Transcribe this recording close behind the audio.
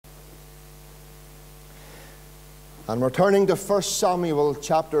And we're turning to 1 Samuel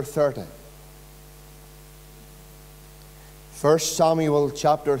chapter 30. 1 Samuel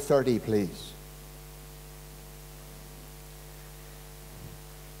chapter 30, please.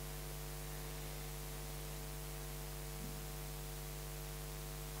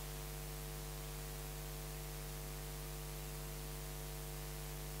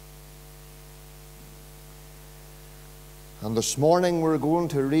 And this morning we're going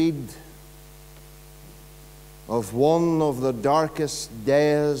to read of one of the darkest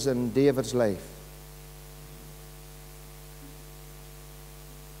days in David's life.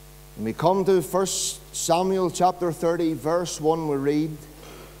 When we come to 1 Samuel chapter 30, verse 1, we read,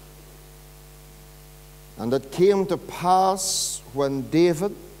 "And it came to pass when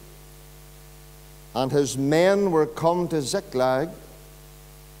David and his men were come to Ziklag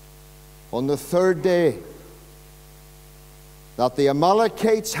on the third day, that the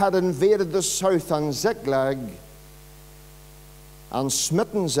Amalekites had invaded the south and Ziklag, and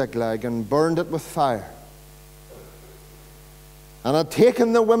smitten Ziklag, and burned it with fire, and had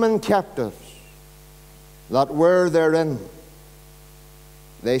taken the women captives that were therein.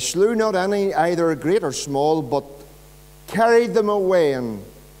 They slew not any, either great or small, but carried them away and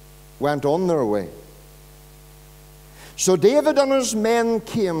went on their way. So David and his men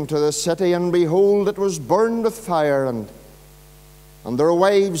came to the city, and behold, it was burned with fire, and their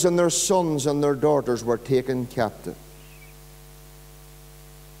wives and their sons and their daughters were taken captive.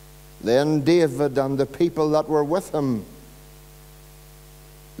 Then David and the people that were with him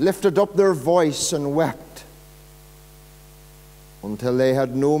lifted up their voice and wept until they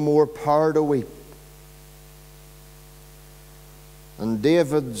had no more power to weep. And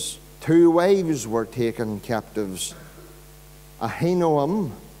David's two wives were taken captives,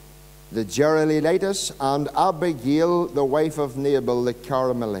 Ahinoam the Jerahmeelitess, and Abigail, the wife of Nabal the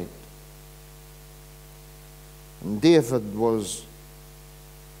Carmelite. And David was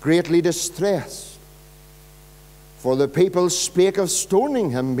greatly distressed, for the people spake of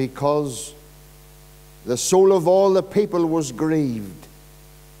stoning him, because the soul of all the people was grieved,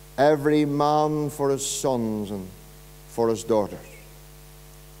 every man for his sons and for his daughters.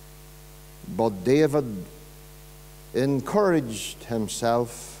 But David encouraged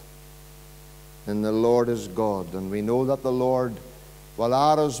himself in the Lord his God. And we know that the Lord will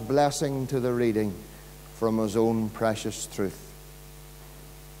add his blessing to the reading from his own precious truth.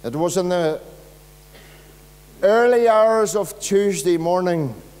 It was in the early hours of Tuesday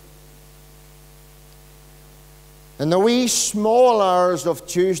morning, in the wee small hours of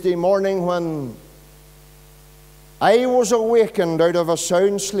Tuesday morning, when I was awakened out of a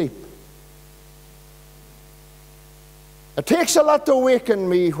sound sleep. It takes a lot to waken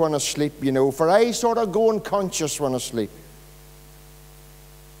me when I sleep, you know, for I sort of go unconscious when I sleep.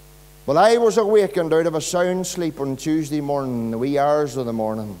 Well, I was awakened out of a sound sleep on Tuesday morning, the wee hours of the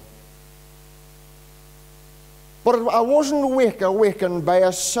morning. But I wasn't awakened by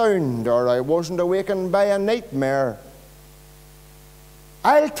a sound, or I wasn't awakened by a nightmare.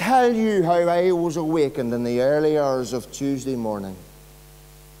 I'll tell you how I was awakened in the early hours of Tuesday morning.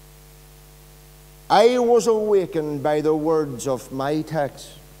 I was awakened by the words of my text.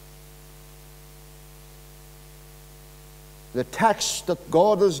 The text that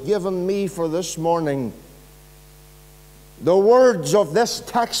God has given me for this morning. The words of this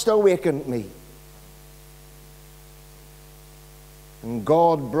text awakened me. And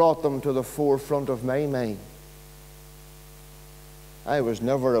God brought them to the forefront of my mind. I was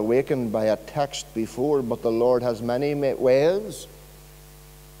never awakened by a text before, but the Lord has many ways,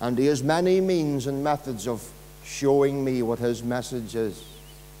 and He has many means and methods of showing me what His message is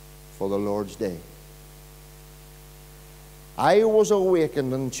for the Lord's day. I was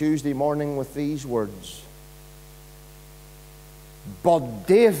awakened on Tuesday morning with these words. But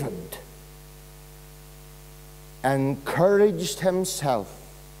David encouraged himself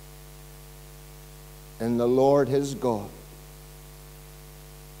in the Lord his God.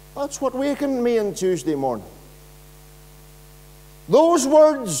 That's what wakened me on Tuesday morning. Those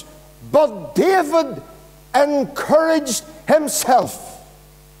words, but David encouraged himself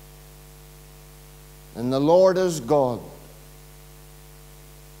in the Lord his God.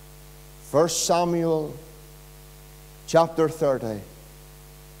 1 Samuel chapter 30 and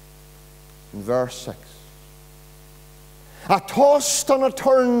verse 6. I tossed and I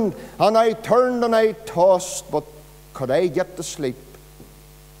turned, and I turned and I tossed, but could I get to sleep?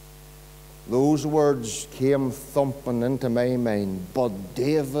 Those words came thumping into my mind. But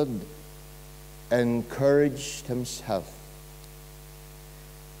David encouraged himself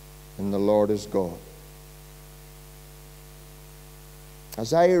in the Lord his God.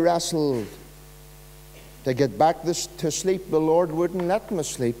 As I wrestled to get back to sleep, the Lord wouldn't let me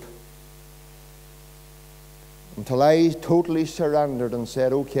sleep until I totally surrendered and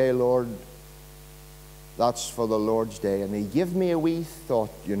said, okay, Lord, that's for the Lord's day. And He gave me a wee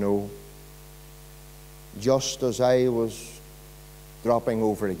thought, just as I was dropping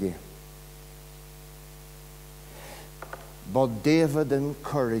over again. But David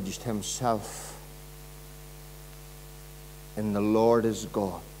encouraged himself in the Lord is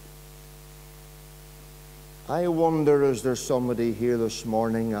God. I wonder, is there somebody here this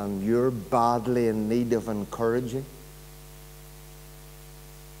morning and you're badly in need of encouraging?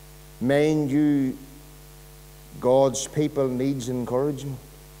 Mind you, God's people needs encouragement.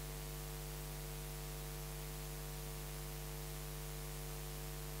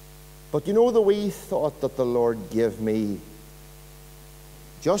 But the wee thought that the Lord gave me,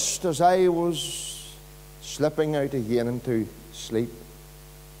 just as I was slipping out again into sleep.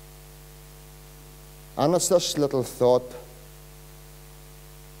 And it's this little thought: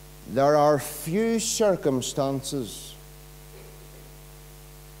 there are few circumstances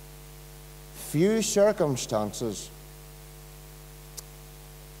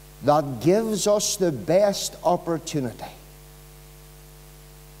that gives us the best opportunity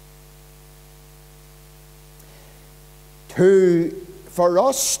for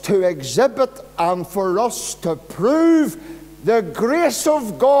us to exhibit and for us to prove the grace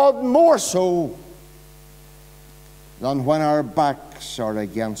of God more so than when our backs are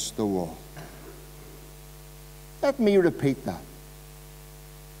against the wall. Let me repeat that.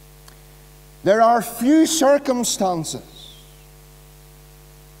 There are few circumstances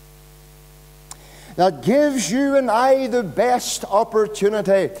that gives you and I the best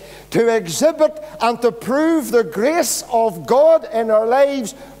opportunity to exhibit and to prove the grace of God in our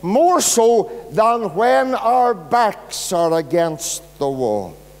lives more so than when our backs are against the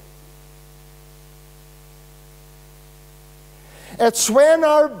wall. It's when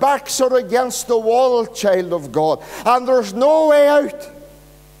our backs are against the wall, child of God, and there's no way out,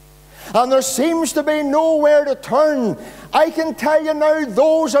 and there seems to be nowhere to turn. I can tell you now,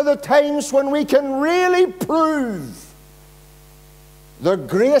 those are the times when we can really prove the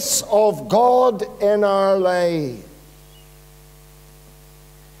grace of God in our lives.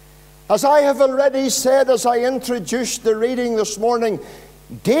 As I have already said, as I introduced the reading this morning,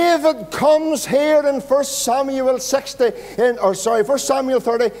 David comes here in 1 Samuel 30,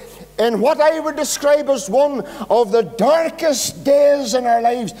 in what I would describe as one of the darkest days in our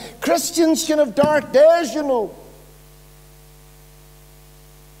lives. Christians can have dark days,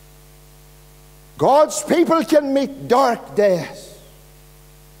 God's people can meet dark days.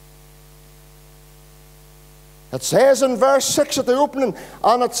 It says in verse 6 at the opening,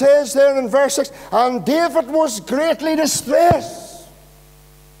 and it says there in verse 6, and David was greatly distressed.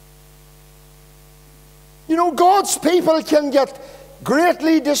 God's people can get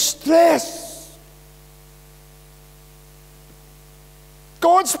greatly distressed.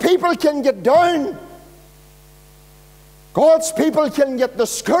 God's people can get down. God's people can get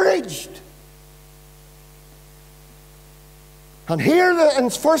discouraged. And here in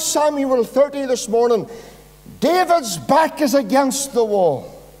 1 Samuel 30 this morning, David's back is against the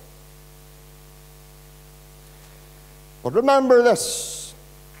wall. But remember this,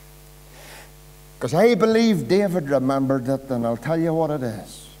 because I believe David remembered it, and I'll tell you what it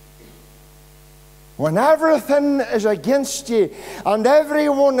is. When everything is against you and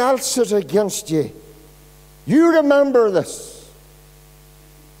everyone else is against you, you remember this: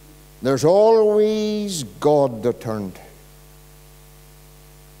 there's always God to turn to.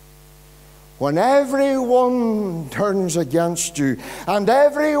 When everyone turns against you and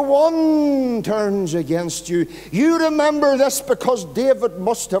everyone turns against you, you remember this, because David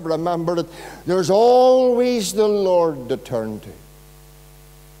must have remembered it. There's always the Lord to turn to.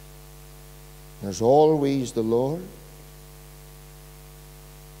 There's always the Lord.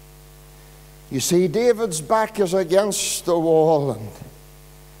 You see, David's back is against the wall,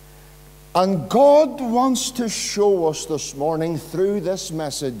 and God wants to show us this morning through this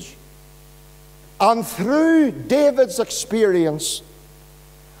message and through David's experience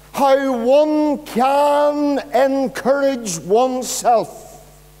how one can encourage oneself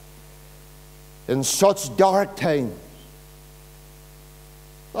in such dark times.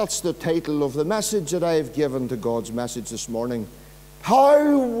 That's the title of the message that I've given to God's message this morning.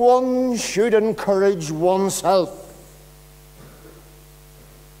 How one should encourage oneself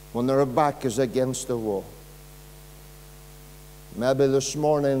when their back is against the wall. Maybe this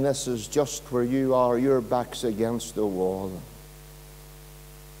morning this is just where you are. Your back's against the wall.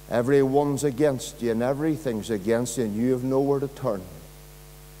 Everyone's against you and everything's against you, and you have nowhere to turn.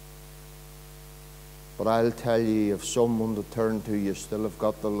 But I'll tell you, you have someone to turn to, you still have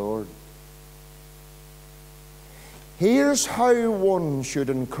got the Lord. Here's how one should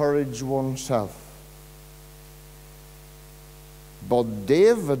encourage oneself. But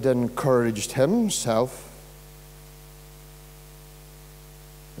David encouraged himself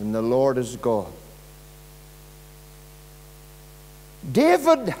in the Lord is God.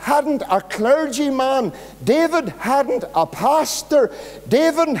 David hadn't a clergyman. David hadn't a pastor.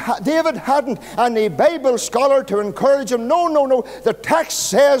 David hadn't any Bible scholar to encourage him. No, no, no. The text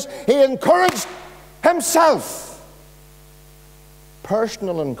says he encouraged himself.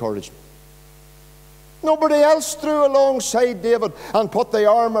 Personal encouragement. Nobody else threw alongside David and put the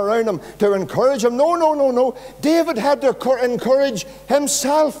arm around him to encourage him. No, no, no, no. David had to encourage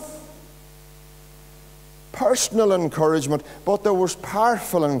himself. Personal encouragement, but there was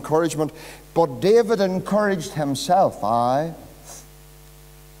powerful encouragement. But David encouraged himself,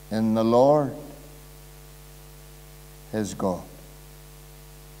 in the Lord, his God.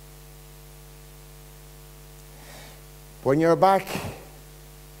 When your back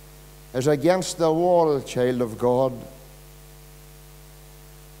is against the wall, child of God,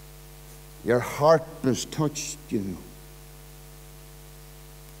 your heart is touched, you know.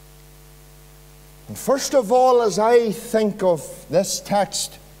 And first of all, as I think of this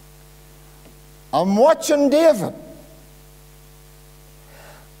text, I'm watching David,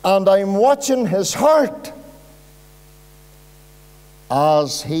 and I'm watching his heart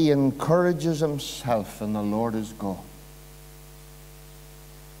as he encourages himself in the Lord his God.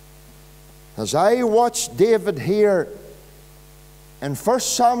 As I watch David here in 1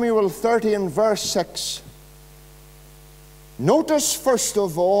 Samuel 30 and verse 6, notice first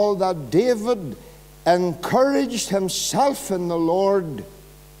of all that David encouraged himself in the Lord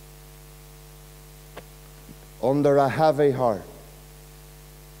under a heavy heart.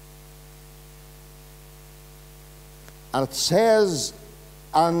 And it says,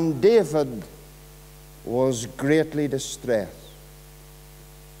 and David was greatly distressed.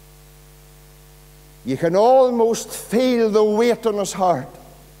 You can almost feel the weight on his heart.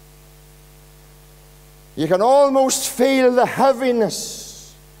 You can almost feel the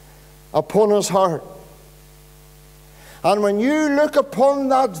heaviness upon his heart. And when you look upon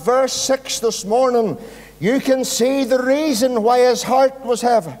that verse 6 this morning, you can see the reason why his heart was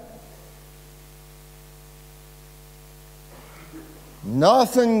heavy.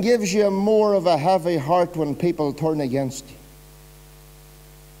 Nothing gives you more of a heavy heart when people turn against you.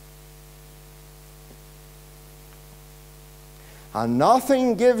 And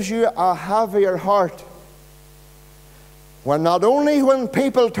nothing gives you a heavier heart when not only when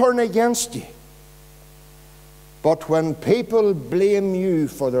people turn against you, but when people blame you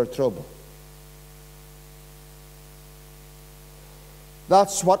for their trouble.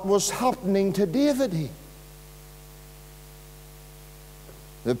 That's what was happening to David here.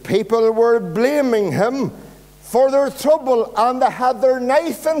 The people were blaming him for their trouble, and they had their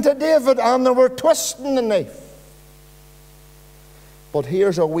knife into David, and they were twisting the knife. But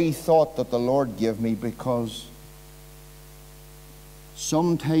here's a wee thought that the Lord gave me, because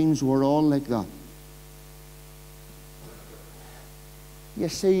sometimes we're all like that. You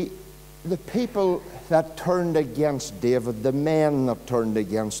see, the people that turned against David, the men that turned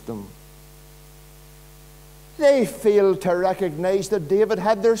against him, they failed to recognize that David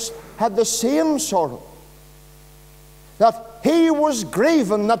had the same sorrow. That he was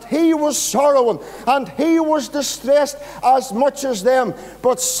grieving, that he was sorrowing, and he was distressed as much as them.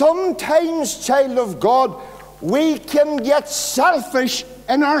 But sometimes, child of God, we can get selfish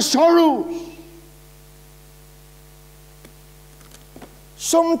in our sorrows.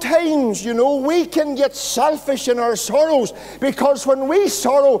 Sometimes, you know, we can get selfish in our sorrows, because when we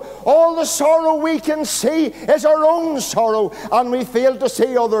sorrow, all the sorrow we can see is our own sorrow, and we fail to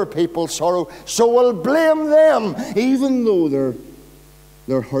see other people's sorrow. So we'll blame them, even though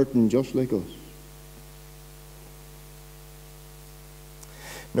they're hurting just like us.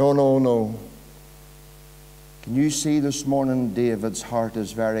 No, no, no. Can you see this morning David's heart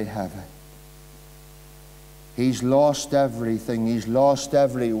is very heavy? He's lost everything. He's lost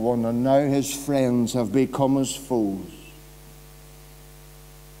everyone. And now his friends have become his foes.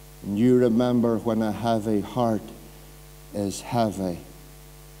 And you remember, when a heavy heart is heavy,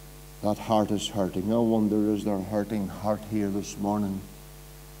 that heart is hurting. No wonder is there a hurting heart here this morning.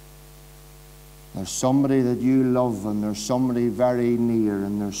 There's somebody that you love, and there's somebody very near,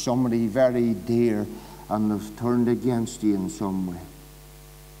 and there's somebody very dear, and they've turned against you in some way.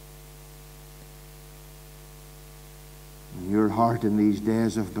 Your heart in these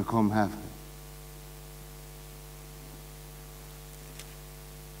days have become heavy.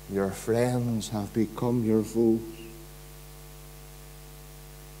 Your friends have become your foes.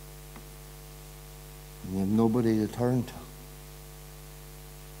 And you have nobody to turn to.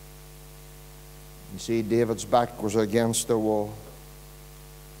 You see, David's back was against the wall.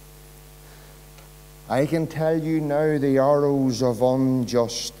 I can tell you now the arrows of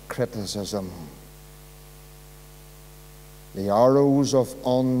unjust criticism. The arrows of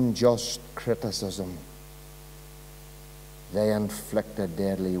unjust criticism, they inflict a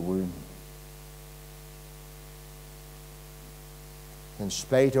deadly wound. In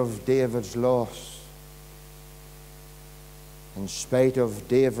spite of David's loss, in spite of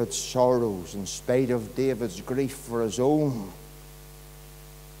David's sorrows, in spite of David's grief for his own,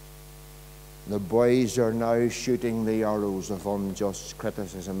 the boys are now shooting the arrows of unjust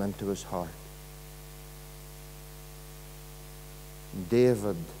criticism into his heart.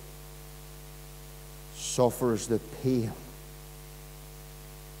 David suffers the pain,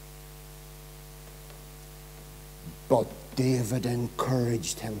 but David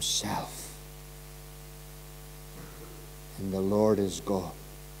encouraged himself in the Lord his God.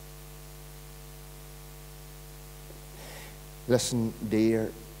 Listen,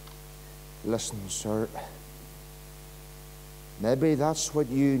 dear, listen, sir. Maybe that's what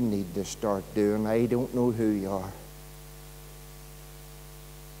you need to start doing. I don't know who you are.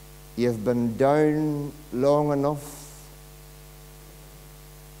 You've been down long enough.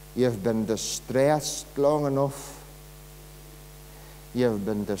 You've been distressed long enough. You've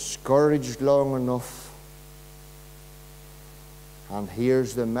been discouraged long enough. And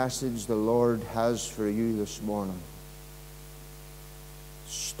here's the message the Lord has for you this morning.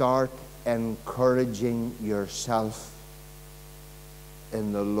 Start encouraging yourself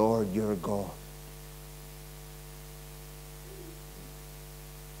in the Lord your God.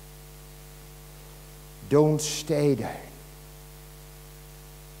 Don't stay down.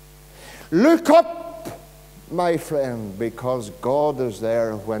 Look up, my friend, because God is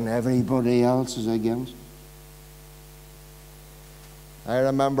there when everybody else is against. I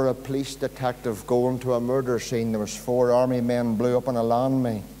remember a police detective going to a murder scene. There was 4 army men blew up in a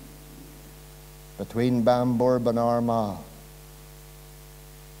landmine between Bamburgh and Armagh.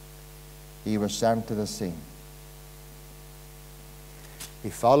 He was sent to the scene. He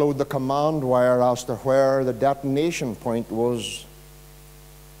followed the command wire as to where the detonation point was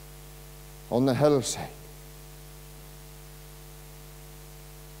on the hillside.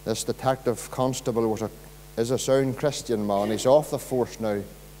 This detective constable is a sound Christian man. He's off the force now.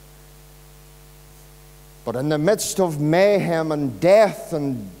 But in the midst of mayhem and death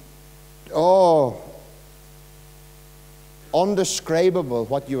and, undescribable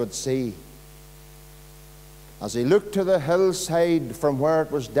what you would see, as he looked to the hillside from where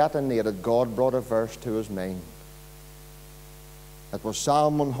it was detonated, God brought a verse to his mind. It was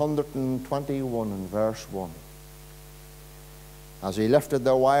Psalm 121 and verse 1. As he lifted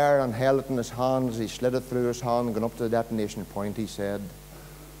the wire and held it in his hand, as he slid it through his hand, going up to the detonation point, he said,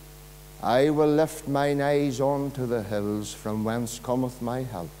 I will lift mine eyes unto the hills, from whence cometh my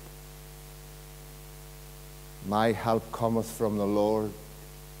help. My help cometh from the Lord,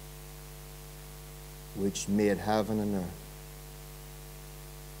 which made heaven and earth.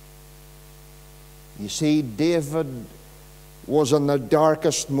 You see, David was in the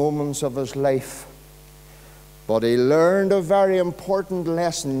darkest moments of his life, but he learned a very important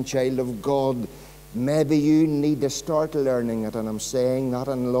lesson, child of God. Maybe you need to start learning it, and I'm saying that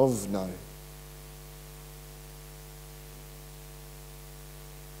in love now.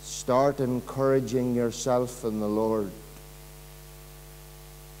 Start encouraging yourself in the Lord.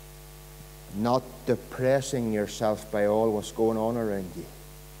 Not depressing yourself by all what's going on around you.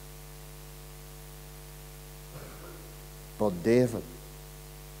 But David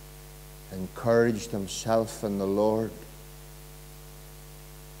encouraged himself in the Lord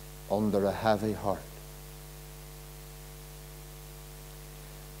under a heavy heart.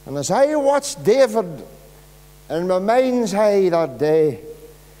 And as I watched David in my mind's eye that day,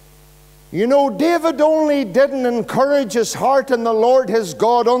 you know, David only didn't encourage his heart in the Lord his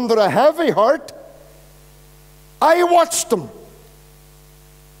God under a heavy heart. I watched him,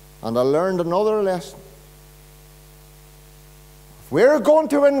 and I learned another lesson. If we're going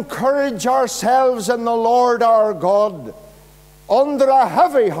to encourage ourselves in the Lord our God under a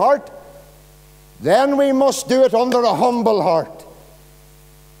heavy heart, then we must do it under a humble heart.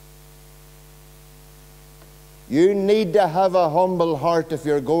 You need to have a humble heart if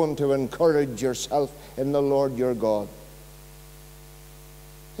you're going to encourage yourself in the Lord your God.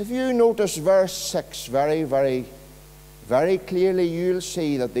 If you notice verse 6 very, very, very clearly, you'll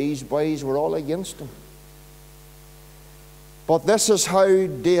see that these boys were all against him. But this is how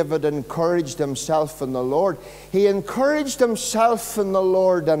David encouraged himself in the Lord. He encouraged himself in the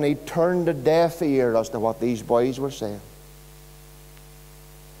Lord, and he turned a deaf ear as to what these boys were saying.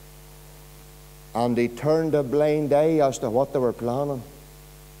 And he turned a blind eye as to what they were planning.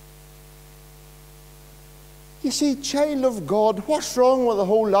 You see, child of God, what's wrong with a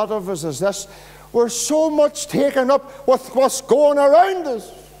whole lot of us is this. We're so much taken up with what's going around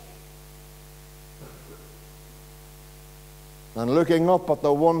us, and looking up at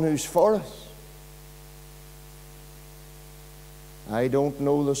the one who's for us. I don't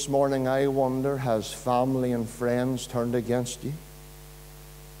know this morning, I wonder, has family and friends turned against you?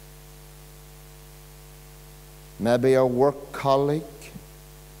 Maybe a work colleague.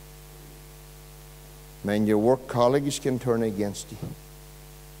 I mean, your work colleagues can turn against you.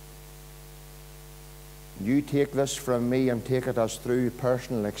 You take this from me and take it as through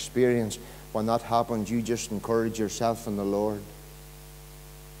personal experience. When that happens, you just encourage yourself in the Lord.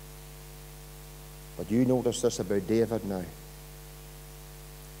 But you notice this about David now.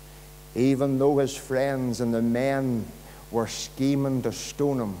 Even though his friends and the men were scheming to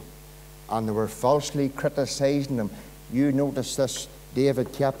stone him, and they were falsely criticizing him, you notice this,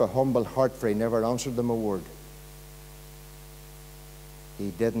 David kept a humble heart, for he never answered them a word.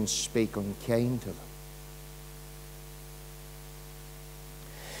 He didn't speak unkind to them.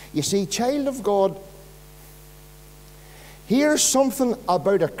 You see, child of God, here's something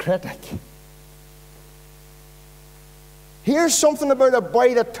about a critic. Here's something about a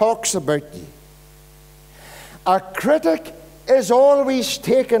boy that talks about you. A critic is always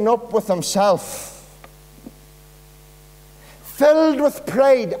taken up with himself, filled with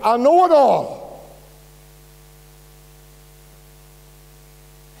pride, a know-it-all.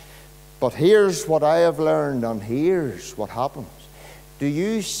 But here's what I have learned, and here's what happens. Do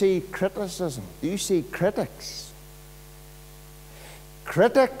you see criticism? Do you see critics?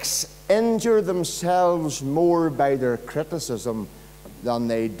 Critics injure themselves more by their criticism than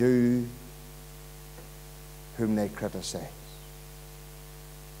they do whom they criticize.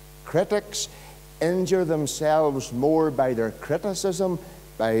 Critics injure themselves more by their criticism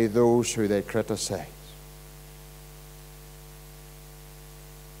by those who they criticize.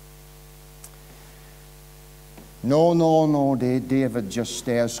 No, David just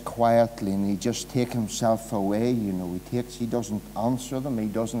stays quietly and he just takes himself away, you know. He doesn't answer them, he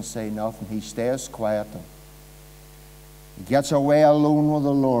doesn't say nothing, he stays quiet. He gets away alone with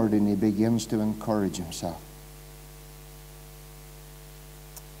the Lord and he begins to encourage himself.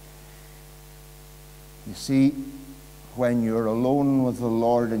 You see, when you're alone with the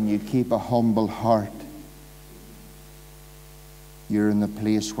Lord and you keep a humble heart, you're in the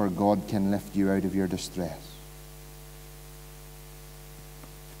place where God can lift you out of your distress.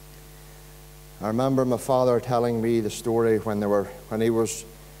 I remember my father telling me the story when he was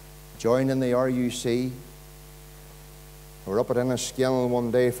joining the RUC. They were up at Enniskillen one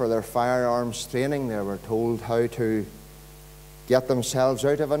day for their firearms training. They were told how to get themselves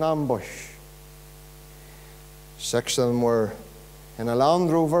out of an ambush. 6 of them were in a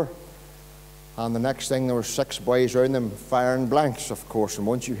Land Rover, and the next thing there were 6 boys around them firing blanks, of course. And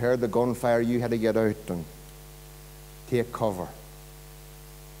once you heard the gunfire, you had to get out and take cover.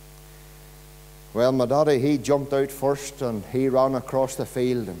 Well, my daddy, he jumped out first and he ran across the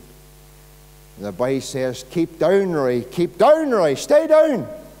field, and the boy says, keep down, Roy, stay down.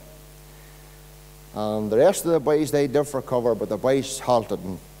 And the rest of the boys, they dove for cover, but the boys halted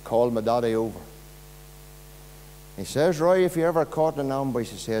and called my daddy over. He says, Roy, if you're ever caught in an ambush,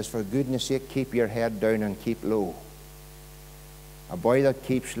 he says, for goodness sake, keep your head down and keep low. A boy that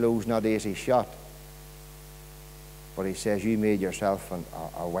keeps low is not easy shot. But he says, you made yourself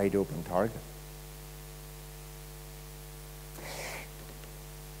a wide open target.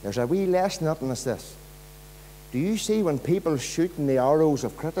 There's a wee lesson in this. Do you see when people shooting the arrows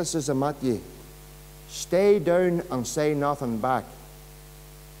of criticism at you, stay down and say nothing back,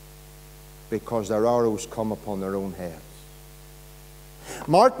 because their arrows come upon their own heads.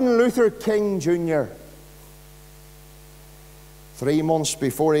 Martin Luther King Jr., 3 months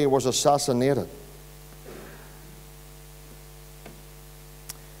before he was assassinated,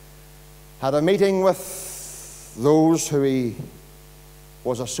 had a meeting with those who he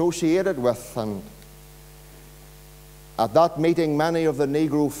was associated with, and at that meeting many of the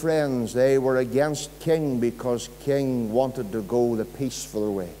Negro friends, they were against King because King wanted to go the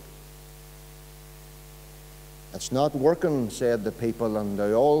peaceful way. It's not working, said the people, and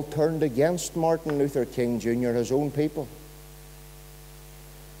they all turned against Martin Luther King Jr., his own people.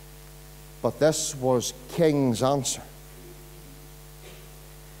 But this was King's answer.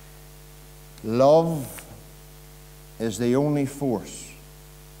 Love is the only force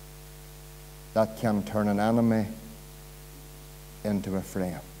that can turn an enemy into a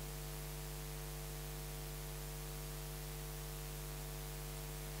friend.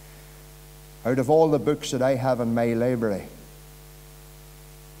 Out of all the books that I have in my library,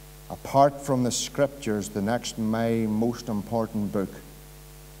 apart from the Scriptures, the next my most important book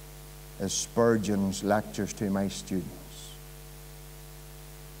is Spurgeon's Lectures to My Students.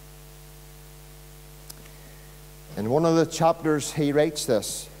 In one of the chapters he writes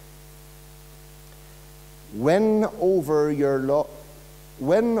this: win over your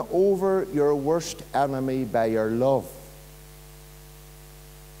worst enemy by your love,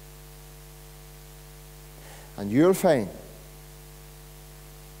 and you'll find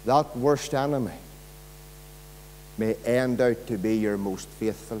that worst enemy may end out to be your most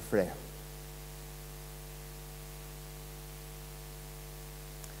faithful friend.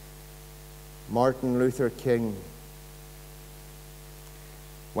 Martin Luther King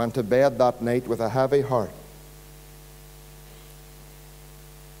went to bed that night with a heavy heart.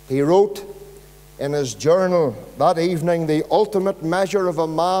 He wrote in his journal that evening, "The ultimate measure of a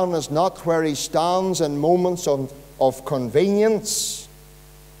man is not where he stands in moments of convenience,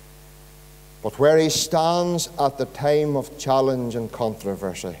 but where he stands at the time of challenge and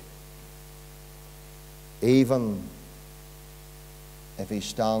controversy, even if he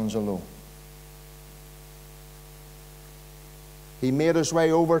stands alone." He made his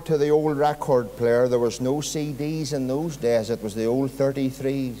way over to the old record player. There was no CDs in those days. It was the old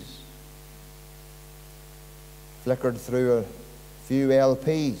 33s. Flickered through a few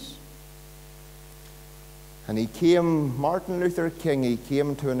LPs. And he came, Martin Luther King, he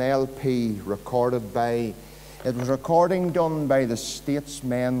came to an LP recorded by, it was a recording done by the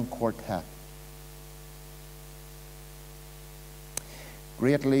Statesmen Quartet.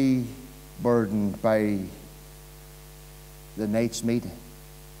 Greatly burdened by the night's meeting.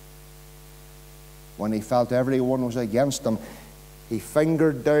 When he felt everyone was against him, he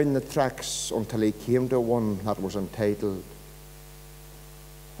fingered down the tracks until he came to one that was entitled,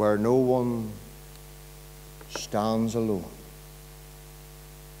 "Where No One Stands Alone."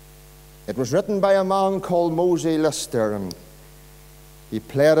 It was written by a man called Mosey Lister, and he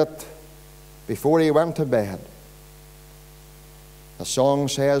played it before he went to bed. The song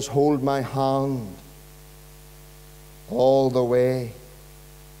says, "Hold my hand all the way,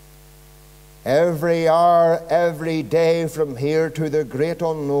 every hour, every day, from here to the great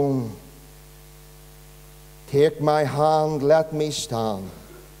unknown. Take my hand, let me stand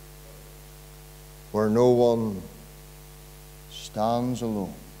where no one stands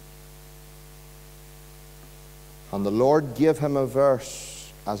alone." And the Lord gave him a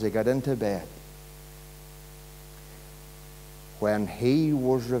verse as he got into bed. When he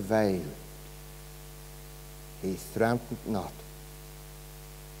was reviled, he threatened not.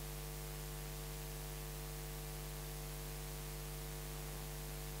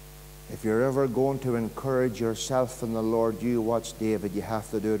 If you're ever going to encourage yourself in the Lord, you watch David. You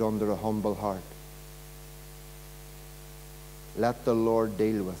have to do it under a humble heart. Let the Lord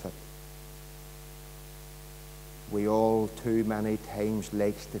deal with it. We all too many times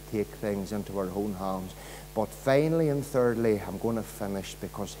likes to take things into our own hands. But finally and thirdly, I'm going to finish,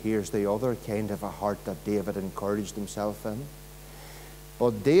 because here's the other kind of a heart that David encouraged himself in.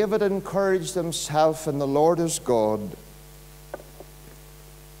 But David encouraged himself in the Lord his God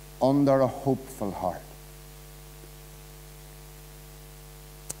under a hopeful heart.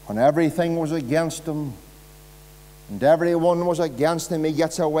 When everything was against him and everyone was against him, he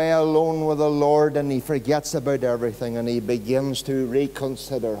gets away alone with the Lord and he forgets about everything, and he begins to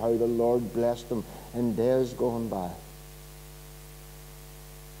reconsider how the Lord blessed him in days gone by.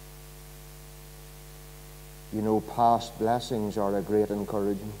 You know, past blessings are a great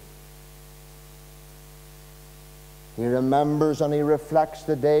encouragement. He remembers and he reflects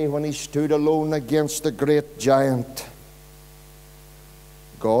the day when he stood alone against the great giant.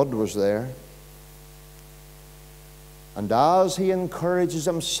 God was there. And as he encourages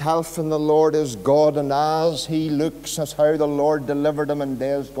himself in the Lord as God, and as he looks at how the Lord delivered him in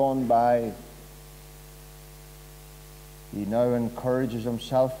days gone by, he now encourages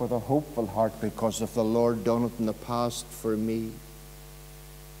himself with a hopeful heart, because if the Lord done it in the past for me,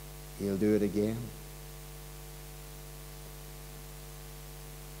 he'll do it again.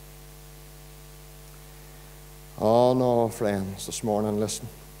 Oh no, friends, this morning, listen.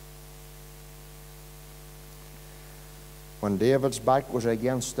 When David's back was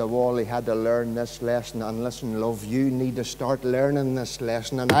against the wall, he had to learn this lesson. And listen, love, you need to start learning this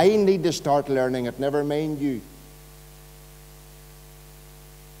lesson. And I need to start learning it, never mind you.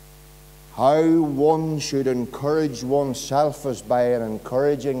 how one should encourage oneself is by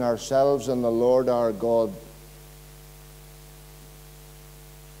encouraging ourselves in the Lord our God.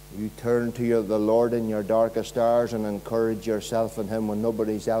 You turn to the Lord in your darkest hours and encourage yourself in Him when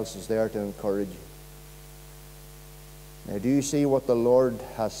nobody else is there to encourage you. Now, do you see what the Lord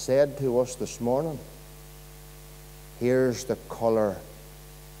has said to us this morning? Here's the colour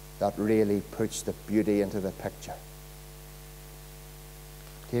that really puts the beauty into the picture.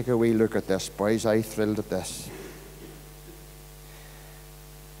 Take a wee look at this, boys. I'm thrilled at this.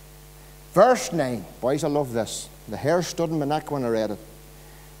 Verse 9. Boys, I love this. The hair stood in my neck when I read it.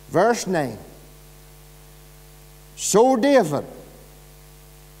 Verse 9. So David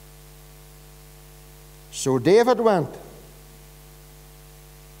went.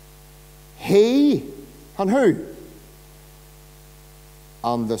 He and who?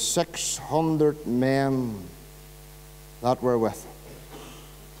 And the 600 men that were with him.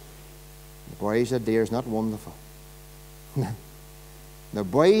 The boys said, dear, isn't that wonderful? The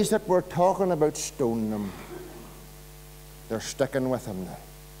boys that were talking about stoning him, they're sticking with him now.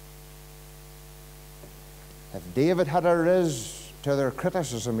 If David had a riz to their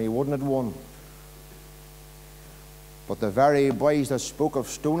criticism, he wouldn't have won. But the very boys that spoke of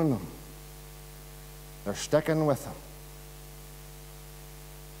stoning him, they're sticking with him.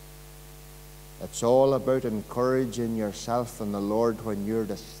 It's all about encouraging yourself in the Lord when you're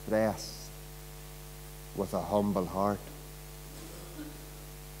distressed with a humble heart.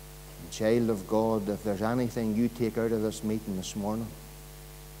 And child of God, if there's anything you take out of this meeting this morning,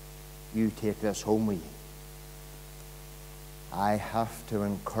 you take this home with you. I have to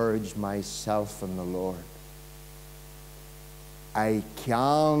encourage myself in the Lord. I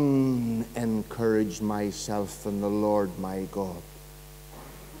can encourage myself in the Lord my God.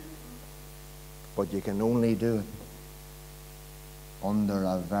 But you can only do it under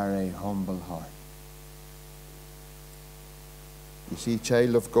a very humble heart. You see,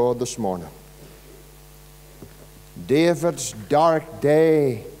 child of God, this morning, David's dark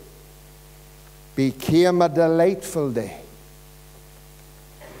day became a delightful day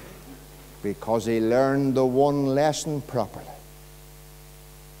because he learned the one lesson properly: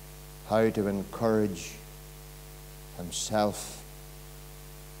 how to encourage himself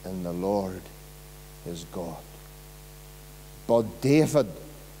in the Lord his God. But David,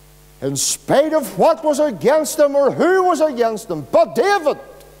 in spite of what was against him or who was against him, but David,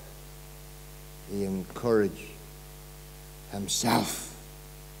 he encouraged himself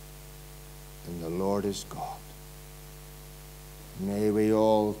in the Lord his God. May we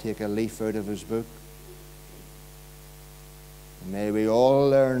all take a leaf out of his book. May we all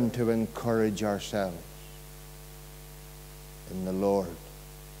learn to encourage ourselves in the Lord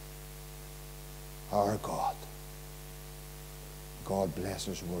our God. God bless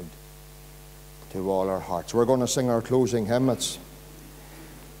his word to all our hearts. We're going to sing our closing hymn. It's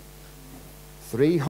 300.